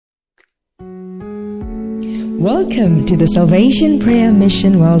Welcome to the Salvation Prayer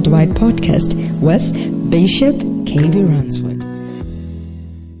Mission Worldwide podcast with Bishop K.B. Ransford.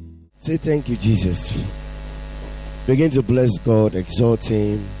 Say thank you, Jesus. Begin to bless God, exalt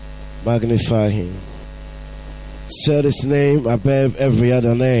Him, magnify Him. Set His name above every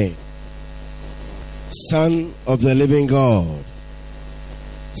other name. Son of the living God.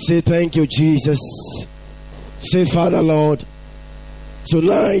 Say thank you, Jesus. Say, Father, Lord,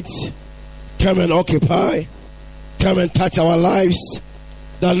 tonight, come and occupy, come and touch our lives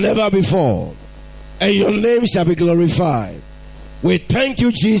than never before, and your name shall be glorified. We thank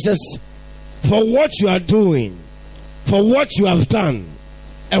you, Jesus, for what you are doing, for what you have done,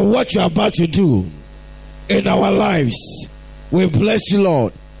 and what you are about to do in our lives. We bless you,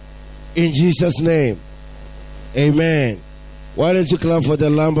 Lord, in Jesus' name. Amen. Why don't you clap for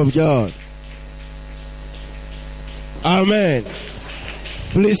the Lamb of God? Amen.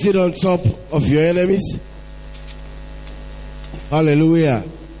 Please sit on top of your enemies. Hallelujah.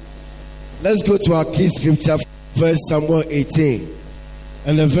 Let's go to our key scripture, 1 Samuel 18,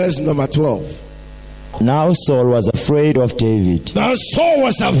 and the verse number 12. Now Saul was afraid of David. Now Saul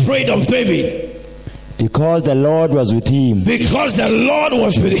was afraid of David. Because the Lord was with him. Because the Lord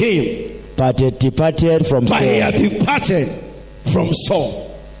was with him. But he had departed from Saul. But he had departed from Saul.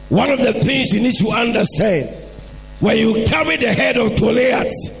 One of the things you need to understand, when you carry the head of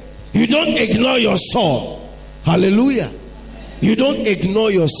Goliath, you don't ignore your Saul. Hallelujah. You don't ignore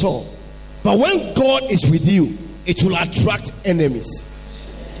your Saul. But when God is with you, it will attract enemies.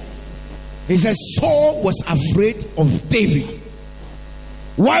 He says Saul was afraid of David.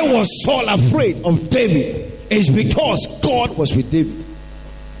 Why was Saul afraid of David? It's because God was with David.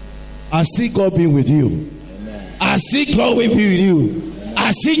 I see God being with you. Amen. I see God being with you.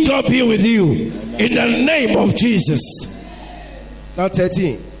 I see God being with you. In the name of Jesus. Now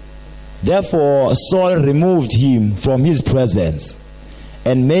 13. Therefore Saul removed him from his presence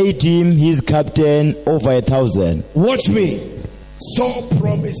and made him his captain over 1,000. Watch me. Saul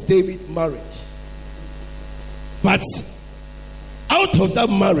promised David marriage. But out of that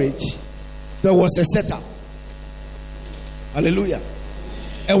marriage, there was a setup. Hallelujah.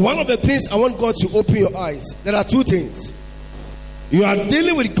 And one of the things I want God to open your eyes, there are two things. You are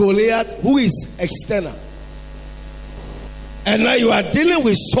dealing with Goliath, who is external. And now you are dealing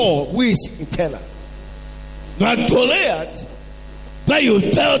with Saul, who is internal. Now Goliath that you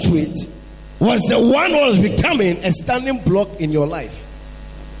dealt with was the one who was becoming a standing block in your life.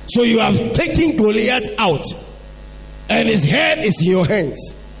 So you have taken Goliath out, and his head is in your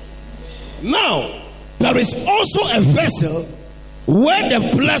hands. Now, there is also a vessel where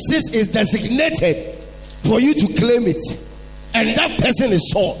the blessings is designated for you to claim it. And that person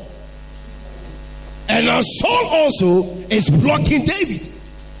is Saul. And now Saul also is blocking David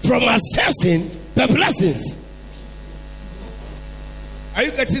from accessing the blessings. Are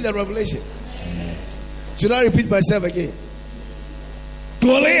you getting the revelation? Should I repeat myself again?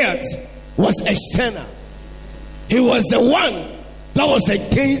 Goliath was external. He was the one that was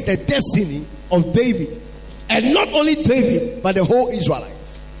against the destiny of David. And not only David, but the whole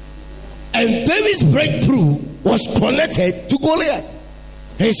Israelites. And David's breakthrough was connected to Goliath.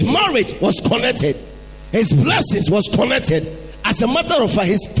 His marriage was connected. His blessings was connected. As a matter of fact,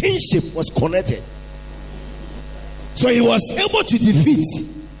 his kingship was connected. So he was able to defeat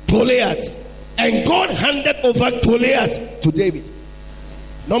Goliath. And God handed over Goliath to David.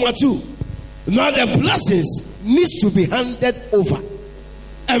 Number two, now the blessings needs to be handed over.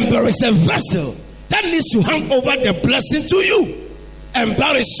 And there is a vessel that needs to hand over the blessing to you. And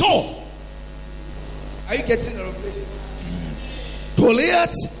that is Saul. Are you getting the revelation?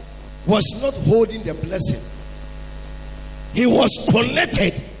 Goliath was not holding the blessing. He was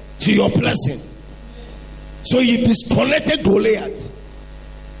connected to your blessing. So you disconnected Goliath.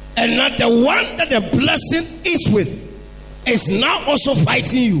 And now the one that the blessing is with is now also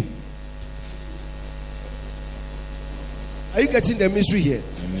fighting you. Are you getting the mystery here?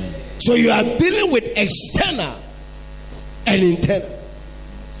 Amen. So you are dealing with external and internal.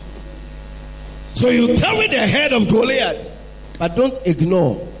 So you carry the head of Goliath, but don't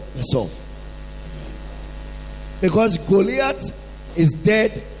ignore the Saul. Because Goliath is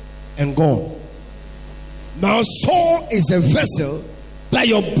dead and gone. Now Saul is a vessel that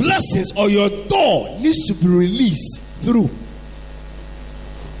your blessings or your door needs to be released through.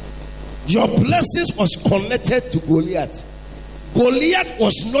 Your blessings was connected to Goliath. Goliath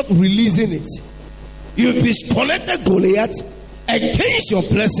was not releasing it. You disconnected Goliath against your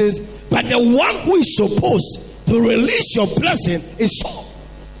blessings, but the one who is supposed to release your blessing is Saul.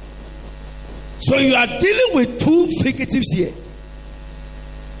 So you are dealing with two fugitives here.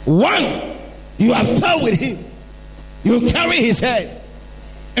 One, you have dealt with him. You carry his head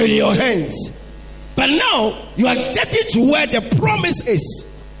in your hands. But now you are getting to where the promise is.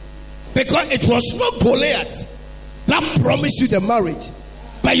 Because it was not Goliath that promised you the marriage,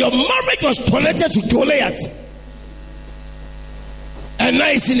 but your marriage was connected to Goliath. And now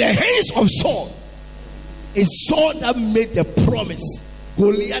it's in the hands of Saul. It's Saul that made the promise.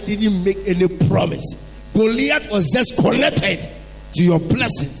 Goliath didn't make any promise. Goliath was just connected to your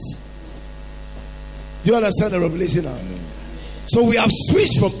blessings. Do you understand the revelation now? So we have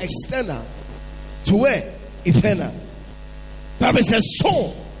switched from external to where? Eternal. Bible says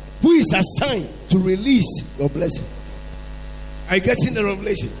Saul, who is assigned to release your blessing. Are you getting the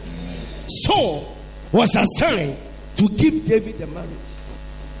revelation? Saul was assigned to give David the marriage.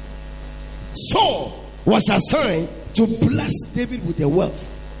 Saul was assigned to bless David with the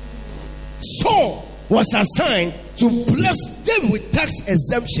wealth. Saul was assigned to bless David with tax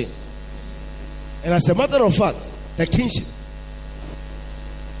exemption. And as a matter of fact, the kingship.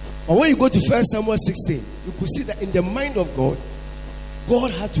 But when you go to 1 Samuel 16, you could see that in the mind of God,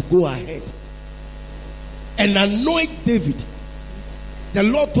 God had to go ahead and anoint David. The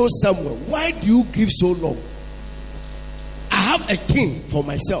Lord told Samuel, why do you grieve so long? I have a king for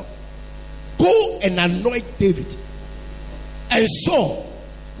myself. Go and anoint David. And Saul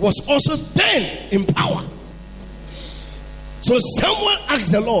was also then in power. So Samuel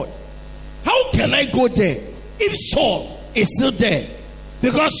asked the Lord, how can I go there if Saul is still there?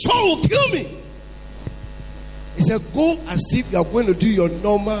 Because Saul will kill me. He said, go as if you are going to do your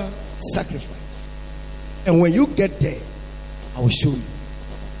normal sacrifice. And when you get there, I will show you.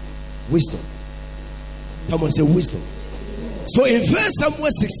 Wisdom. Someone say wisdom. So in 1 Samuel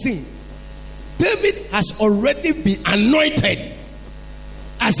 16, David has already been anointed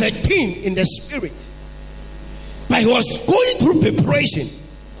as a king in the spirit. But he was going through preparation.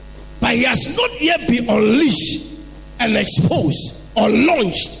 But he has not yet been unleashed and exposed or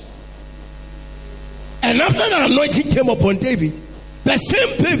launched. And after the anointing came upon David, the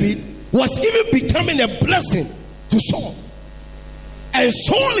same David was even becoming a blessing to Saul. And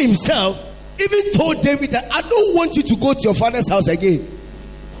Saul himself even told David that I don't want you to go to your father's house again.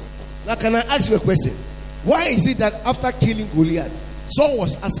 Now can I ask you a question? Why is it that after killing Goliath, Saul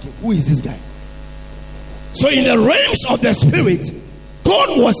was asking, who is this guy? So in the realms of the spirit,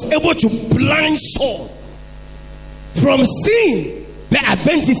 God was able to blind Saul from seeing the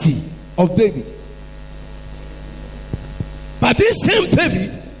identity of David. But this same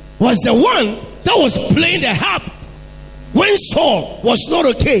David was the one that was playing the harp when Saul was not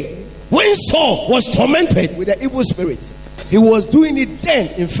okay. When Saul was tormented with the evil spirit. He was doing it then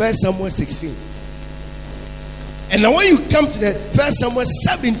in 1 Samuel 16. And now when you come to the 1 Samuel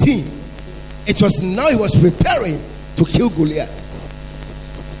 17, it was now he was preparing to kill Goliath.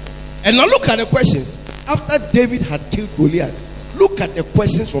 And now look at the questions. After David had killed Goliath, look at the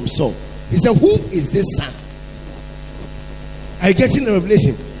questions from Saul. He said, who is this son? Are you getting the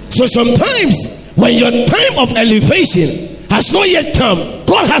revelation? So sometimes when your time of elevation has not yet come,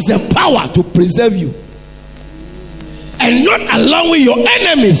 God has the power to preserve you and not allowing your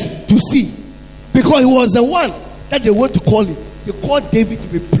enemies to see. Because he was the one that they want to call him. They called David to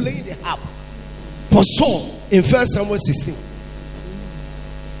be playing the harp for Saul in 1 Samuel 16.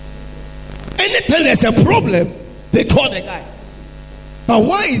 Anytime there's a problem, they call the guy. But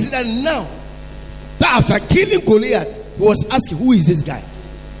why is it that now, that after killing Goliath, he was asking, who is this guy?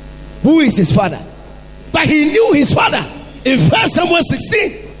 Who is his father? But he knew his father in 1 Samuel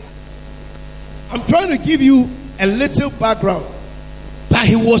 16. I'm trying to give you a little background. But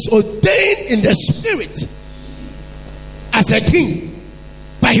he was ordained in the spirit as a king.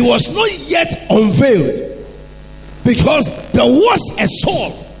 But he was not yet unveiled. Because there was a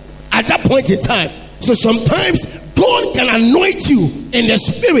Saul at that point in time. So sometimes God can anoint you in the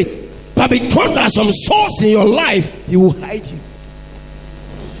spirit. But because there are some Sauls in your life, he will hide you.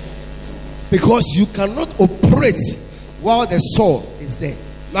 Because you cannot operate while the Saul is there.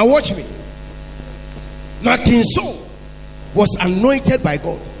 Now watch me. Now King Saul was anointed by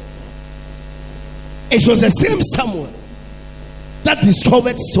God. It was the same Samuel that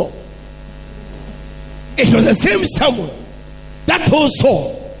discovered Saul. It was the same Samuel that told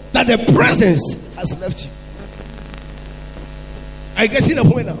Saul that the presence has left you. Are you getting the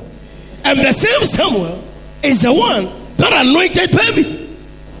point now? And the same Samuel is the one that anointed David.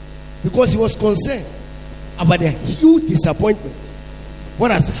 Because he was concerned about the huge disappointment.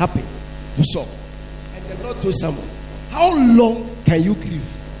 What has happened to Saul? And the Lord told Samuel, how long can you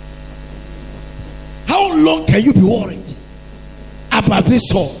grieve? How long can you be worried about this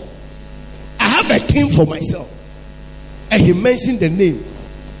Saul? I have a king for myself. And he mentioned the name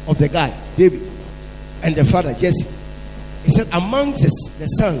of the guy, David, and the father, Jesse. He said, amongst the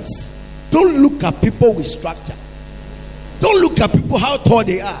sons, don't look at people with structure. Don't look at people how tall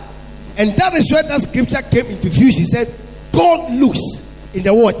they are. And that is where that scripture came into view. He said, God looks in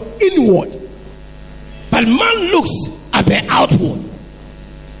the word inward, but man looks at the outward.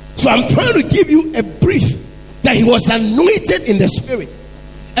 So I'm trying to give you a brief that he was anointed in the spirit.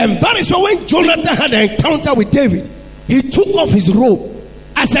 And that is why when Jonathan had an encounter with David, he took off his robe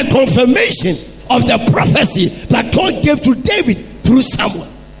as a confirmation of the prophecy that God gave to David through Samuel.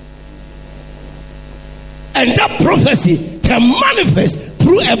 And that prophecy can manifest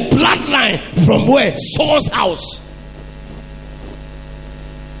through a bloodline from where? Saul's house.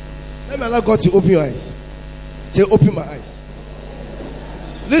 Let me allow God to open your eyes. Say, open my eyes.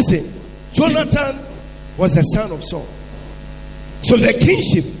 Listen, Jonathan was the son of Saul. So the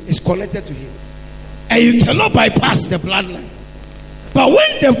kingship is connected to him. And you cannot bypass the bloodline. But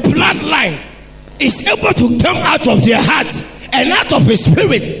when the bloodline is able to come out of their hearts and out of his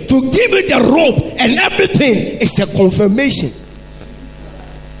spirit to give it the robe and everything, it's a confirmation.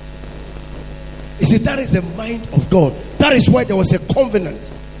 You see, that is the mind of God. That is why there was a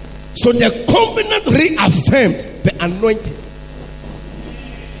covenant. So the covenant reaffirmed the anointing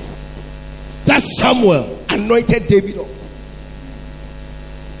that Samuel anointed David of.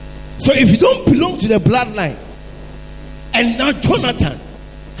 So if you don't belong to the bloodline, and now Jonathan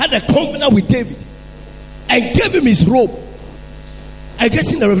had a covenant with David and gave him his robe, I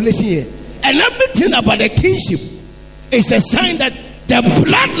guess in the revelation here, and everything about the kingship is a sign that the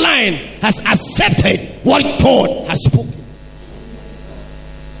bloodline has accepted what God has spoken.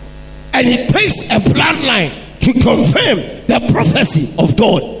 And he takes a bloodline to confirm the prophecy of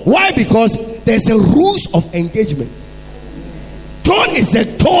God. Why? Because there's a rules of engagement. God is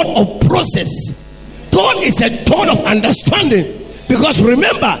a God of process. God is a God of understanding. Because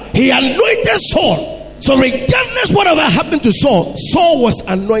remember, he anointed Saul. So regardless whatever happened to Saul, Saul was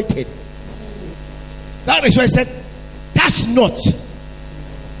anointed. That is why I said, touch not.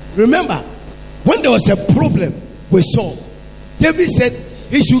 Remember, when there was a problem with Saul, David said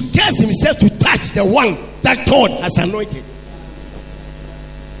he should curse himself to touch the one that God has anointed.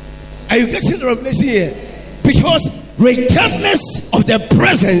 Are you getting the revelation here? Because regardless of the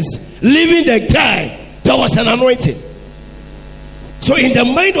presence leaving the guy, there was an anointing. So in the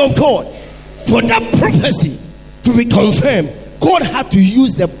mind of God, for that prophecy to be confirmed, God had to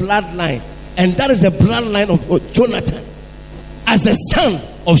use the bloodline. And that is the bloodline of Jonathan as the son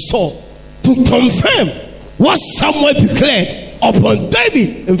of Saul to confirm what Samuel declared upon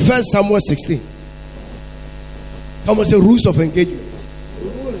David in 1 Samuel 16. Come on, say rules of engagement.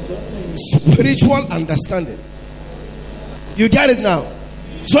 Spiritual understanding. You get it now?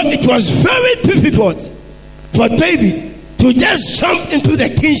 So it was very difficult for David to just jump into the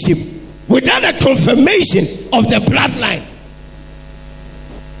kingship without a confirmation of the bloodline.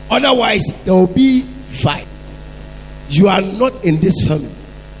 Otherwise, there will be fight. You are not in this family.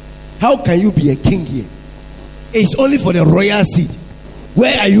 How can you be a king here? It's only for the royal seed.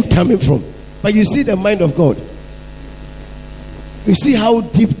 Where are you coming from? But you see the mind of God. You see how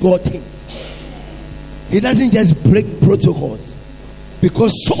deep God thinks. He doesn't just break protocols.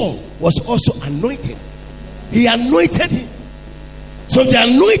 Because Saul was also anointed. He anointed him. So the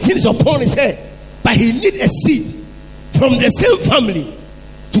anointing is upon his head. But he needs a seed from the same family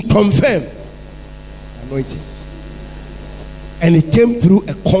to confirm anointing. And it came through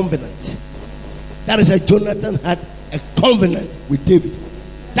a covenant. That is why Jonathan had a covenant with David.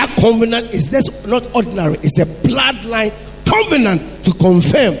 That covenant is just not ordinary. It's a bloodline covenant to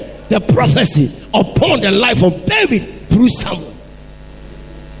confirm the prophecy upon the life of David through Samuel.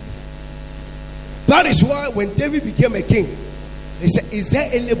 That is why when David became a king, they said, is there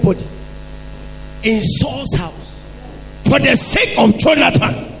anybody in Saul's house for the sake of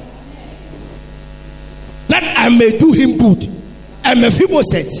Jonathan that I may do him good? And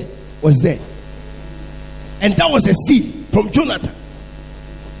Mephibosheth was there. And that was a seed from Jonathan.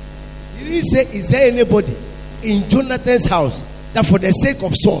 He didn't say, is there anybody in Jonathan's house that for the sake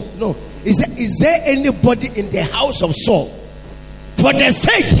of Saul? No. He said, is there anybody in the house of Saul for the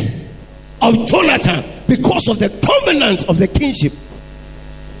sake of Jonathan, because of the covenant of the kingship,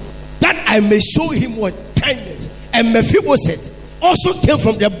 that I may show him what? Kindness. And Mephibosheth also came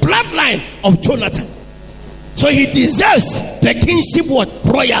from the bloodline of Jonathan. So he deserves the kingship what?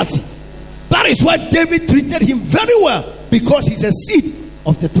 Royalty. That is why David treated him very well, because he's a seed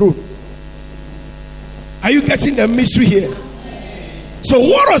of the throne. Are you getting the mystery here? So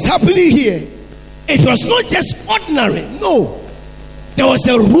what was happening here? It was not just ordinary. No. There was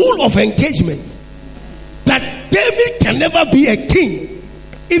a rule of engagement that David can never be a king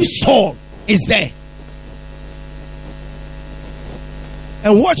if Saul is there.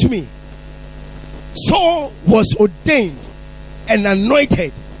 And watch me. Saul was ordained and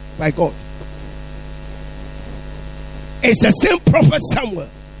anointed by God. It's the same prophet Samuel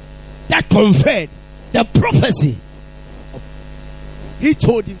that conferred the prophecy. He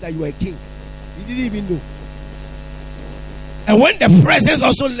told him that you are a king. He didn't even know. And when the presence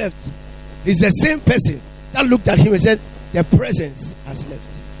also left, it's the same person that looked at him and said, the presence has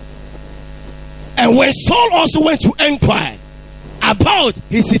left. And when Saul also went to inquire about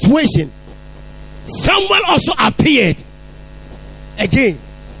his situation, Samuel also appeared. Again,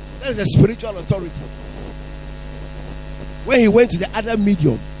 that is a spiritual authority. When he went to the other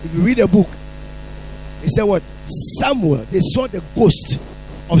medium, if you read the book, he said what? Samuel, they saw the ghost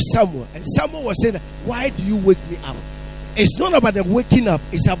of Samuel. And Samuel was saying, why do you wake me up? It's not about the waking up,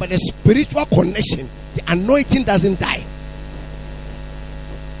 it's about the spiritual connection. The anointing doesn't die.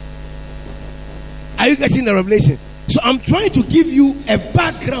 Are you getting the revelation? So I'm trying to give you a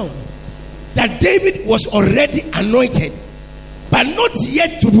background that David was already anointed, but not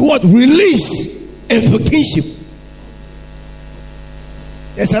yet to be what? Released into kingship.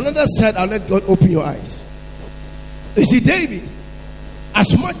 There's another side. I'll let God open your eyes. You see, David,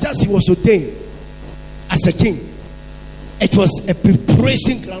 as much as he was ordained as a king, it was a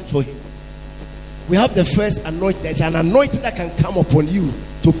preparation ground for him. We have the first anointing. There's an anointing that can come upon you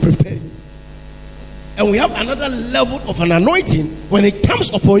to prepare you. And we have another level of an anointing. When it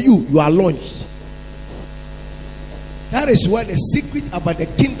comes upon you, you are launched. That is why the secret about the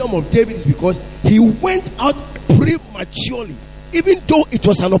kingdom of David is because he went out prematurely, even though it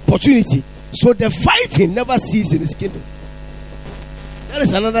was an opportunity. So the fighting never ceased in his kingdom. That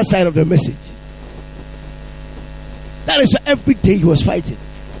is another side of the message. That is why every day he was fighting,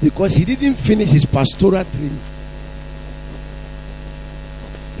 because he didn't finish his pastoral training.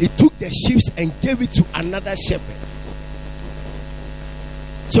 He took the sheep and gave it to another shepherd.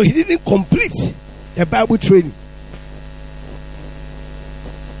 So he didn't complete the Bible training.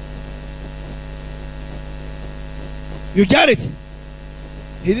 You get it?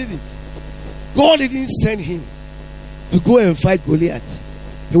 He didn't. God didn't send him to go and fight Goliath.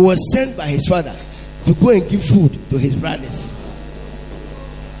 He was sent by his father to go and give food to his brothers.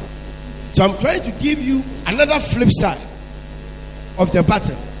 So I'm trying to give you another flip side of the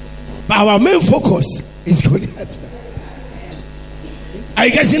battle. But our main focus is Goliath. Are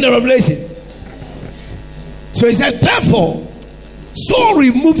you getting the revelation? So he said, therefore, Saul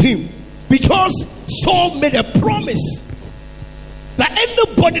removed him, because Saul made a promise that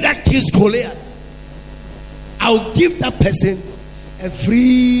anybody that kills Goliath, I'll give that person a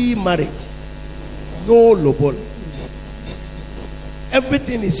free marriage. No lobola.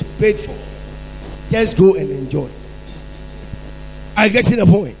 Everything is paid for. Just go and enjoy. Are you getting the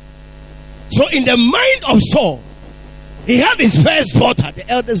point? So in the mind of Saul, he had his first daughter, the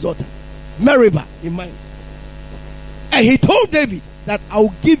eldest daughter, Meribah, in mind. And he told David that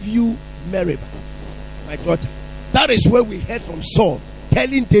I'll give you Meribah, my daughter. That is where we heard from Saul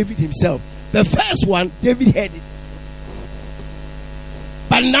telling David himself. The first one, David heard it.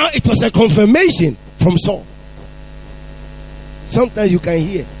 But now it was a confirmation from Saul. Sometimes you can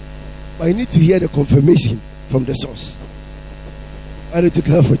hear, but you need to hear the confirmation from the source. I need to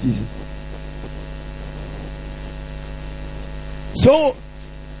clap for Jesus. So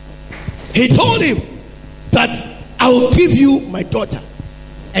he told him that I will give you my daughter.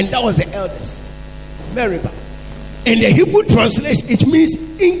 And that was the eldest, Meribah. In the Hebrew translation, it means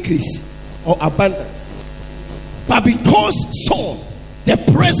increase or abundance. But because Saul, the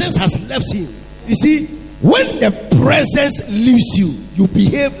presence has left him. You see, when the presence leaves you, you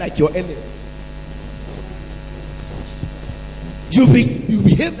behave like your enemy. You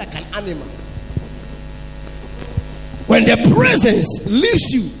behave like an animal. When the presence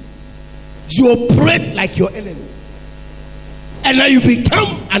leaves you, you operate like your enemy. And now you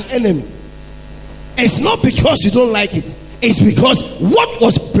become an enemy. It's not because you don't like it. It's because what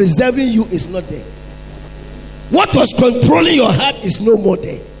was preserving you is not there. What was controlling your heart is no more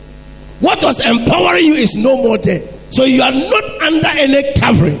there. What was empowering you is no more there. So you are not under any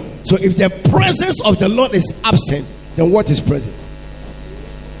covering. So if the presence of the Lord is absent, then what is present?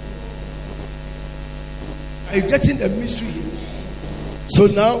 Are you getting the mystery here? So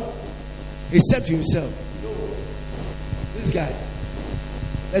now he said to himself, this guy,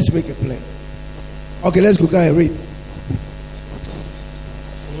 let's make a plan. Okay, let's go and read.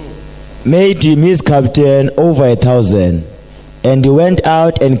 Made him his captain over 1,000, and he went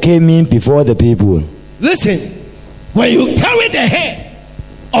out and came in before the people. Listen, when you carry the head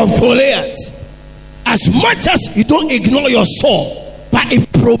of Goliath, as much as you don't ignore your soul, but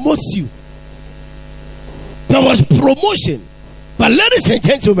it promotes you. There was promotion, But ladies and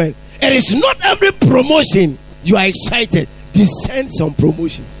gentlemen, it is not every promotion you are excited. Descend some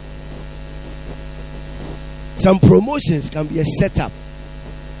promotions. Some promotions can be a setup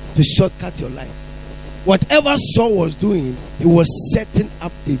to shortcut your life. Whatever Saul was doing, he was setting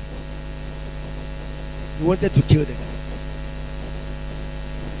up David. He wanted to kill the guy.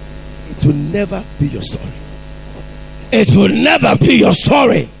 It will never be your story. It will never be your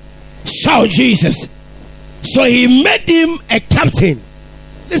story. Shout Jesus. So he made him a captain.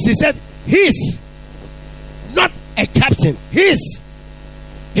 Listen, he said, he's not a captain.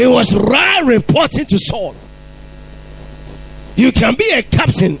 He was right reporting to Saul. You can be a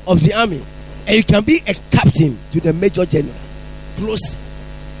captain of the army, and you can be a captain to the major general. Close.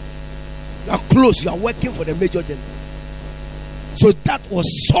 You are close. You are working for the major general. So that was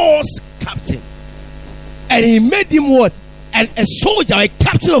Saul's captain. And he made him what? And a soldier, a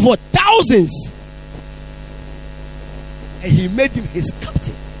captain of what? Thousands. And he made him his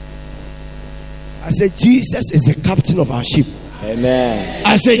captain. I said, Jesus is the captain of our ship. Amen.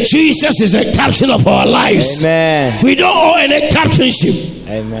 I said, Jesus is the captain of our lives. Amen. We don't owe any captainship.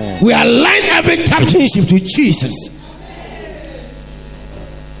 Amen. We align every captainship to Jesus.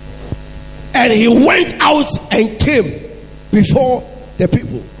 And he went out and came before the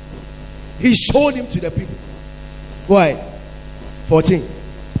people. He showed him to the people. Why? 14.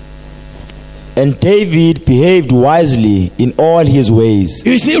 And David behaved wisely in all his ways.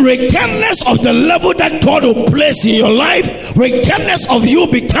 You see, regardless of the level that God will place in your life, regardless of you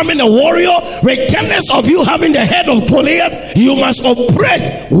becoming a warrior, regardless of you having the head of Goliath, you must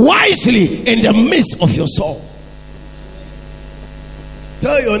operate wisely in the midst of your soul.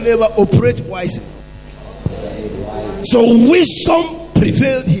 Tell your neighbor, operate wisely. So wisdom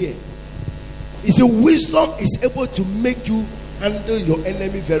prevailed here. You see, wisdom is able to make you handle your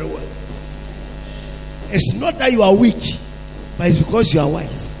enemy very well. It's not that you are weak, but it's because you are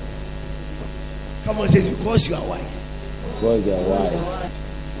wise. Come on, say it's because you are wise. Because you are wise.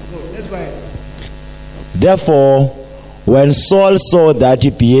 Go, let's go ahead. Therefore, when Saul saw that he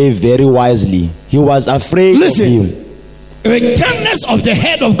behaved very wisely, he was afraid of him. Regardless of the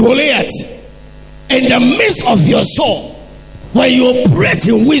head of Goliath, in the midst of your soul, when you operate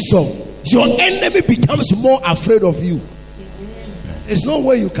in wisdom, your enemy becomes more afraid of you. There's no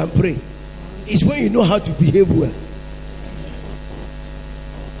way you can pray. It's when you know how to behave well.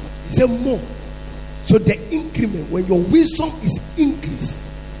 He said more. So the increment, when your wisdom is increased,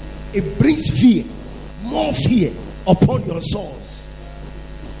 it brings fear, more fear upon your souls.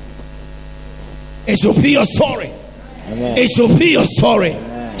 It should be your story. Amen. It should be your story.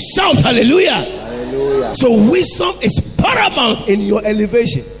 Amen. Shout hallelujah. Hallelujah. So wisdom is paramount in your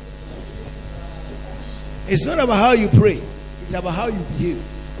elevation. It's not about how you pray. It's about how you behave.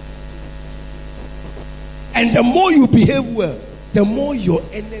 And the more you behave well, the more your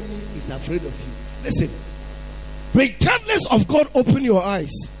enemy is afraid of you. Listen, regardless of God, open your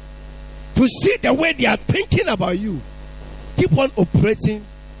eyes to see the way they are thinking about you. Keep on operating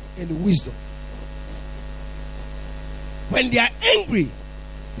in wisdom. When they are angry,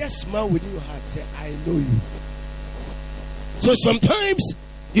 just smile within your heart. Say, I know you. So sometimes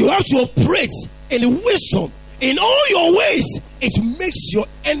you have to operate in wisdom. In all your ways, it makes your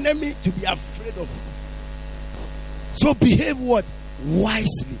enemy to be afraid of you. So behave what?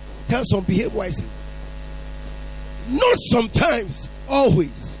 Wisely. Tell some, behave wisely. Not sometimes,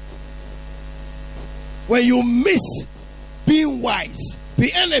 always. When you miss being wise,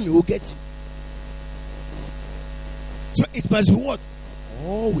 the enemy will get you. So it must be what?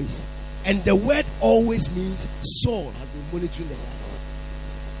 Always. And the word always means Saul has been monitoring the guy.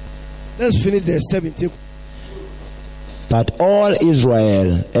 Let's finish the 17th. But all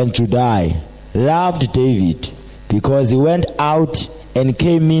Israel and Judah loved David, because he went out and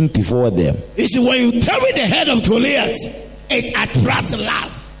came in before them. You see, when you carry the head of Goliath, it attracts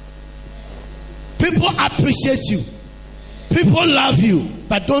love. People appreciate you. People love you,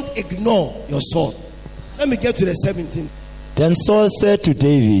 but don't ignore your sword. Let me get to the 17th. Then Saul said to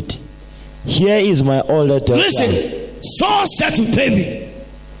David, here is my older daughter. Listen, Saul said to David,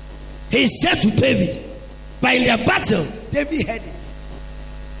 he said to David, but in the battle, David heard it,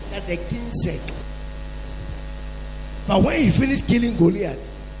 that the king said. But when he finished killing Goliath,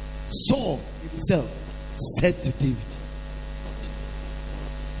 Saul himself said to David,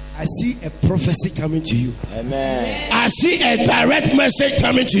 I see a prophecy coming to you. Amen. I see a direct message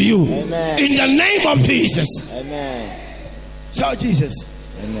coming to you. Amen. In the name of Jesus. Amen. Shout Jesus.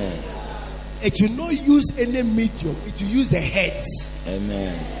 Amen. It will not use any medium. It will use the heads.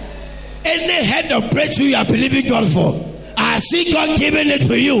 Amen. Any head of breakthrough you are believing God for, I see God giving it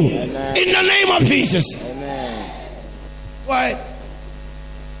for you. Amen. In the name of Jesus. Amen. Why?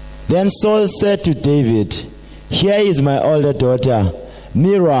 Then Saul said to David, here is my older daughter,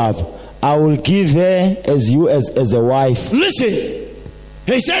 Merab. I will give her as you as a wife. Listen,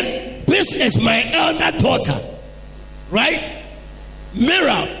 he said, this is my elder daughter, right?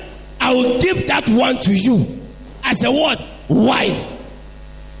 Merab, I will give that one to you as a what? Wife.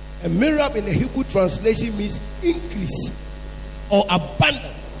 And Merab in the Hebrew translation means increase or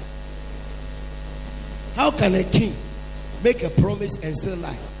abundance. How can a king make a promise and still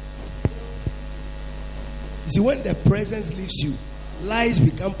lie? You see, when the presence leaves you, lies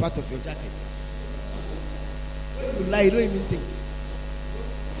become part of your jacket. When you lie, you don't even think.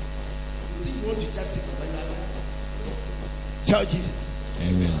 You think you want to justify my life. Shout Jesus.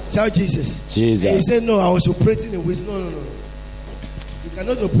 Amen. Shout Jesus. Jesus. And he said, no, I was operating in wisdom. No. You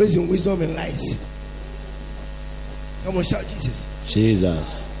cannot operate in wisdom and lies. Come on, shout Jesus.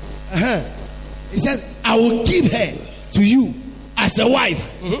 Jesus. He said, I will give her to you as a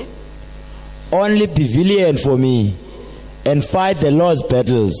wife. Only be valiant for me and fight the Lord's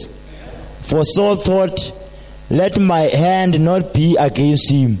battles. For Saul thought, let my hand not be against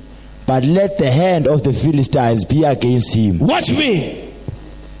him, but let the hand of the Philistines be against him. Watch me.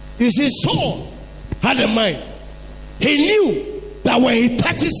 You see, Saul had a mind. He knew that when he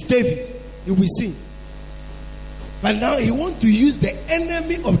touches David, he will sin. But now he wants to use the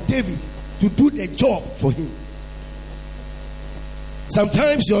enemy of David to do the job for him.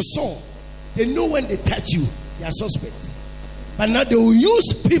 Sometimes your Saul, they know when they touch you, they are suspects. But now they will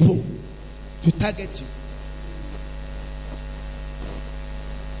use people to target you.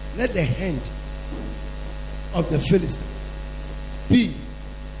 Let the hand of the Philistine be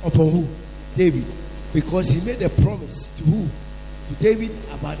upon who? David. Because he made a promise to who? To David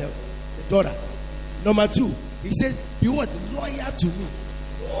about the daughter. Number 2, he said, be what? Loyal to me.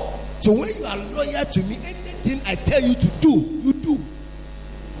 So when you are loyal to me, anything I tell you to do, you do.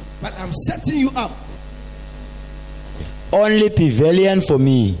 But I'm setting you up. Only be valiant for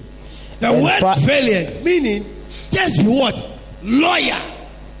me. The word valiant meaning just be what? Loyal.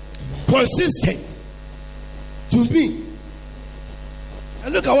 Consistent to me.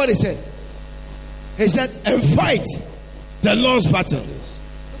 And look at what he said. He said, and fight the Lord's battle.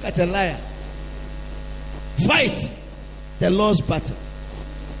 Look at the liar. Fight the Lord's battle.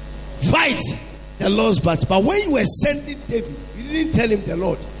 Fight the Lord's battle. But when you were sending David, you didn't tell him the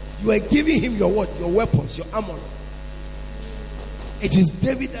Lord. You were giving him your what? Your weapons, your armor. It is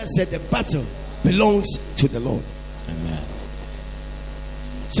David that said the battle belongs to the Lord. Amen.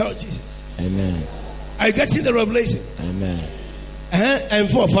 Shout Jesus. Amen. Are you getting the revelation? Amen. And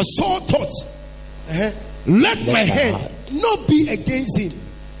for Saul thought, let my hand not be against him.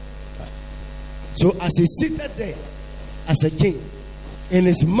 So as he seated there as a king, in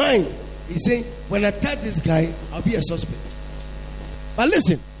his mind, he's saying, when I attack this guy, I'll be a suspect. But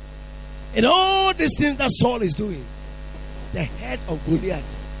listen, in all these things that Saul is doing, the head of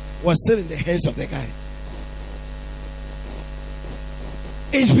Goliath was still in the hands of the guy.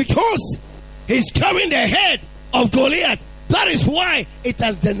 It's because he's carrying the head of Goliath. That is why it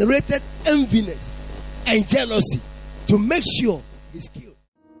has generated enviness and jealousy to make sure he's killed.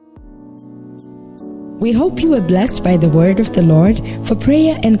 We hope you were blessed by the word of the Lord. For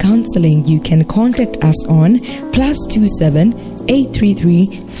prayer and counseling, you can contact us on +27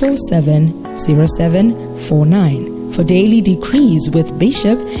 833 470749. For daily decrees with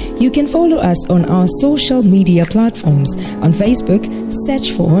Bishop, you can follow us on our social media platforms. On Facebook,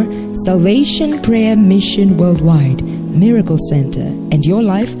 search for Salvation Prayer Mission Worldwide Miracle Center, and your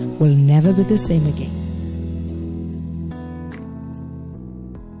life will never be the same again.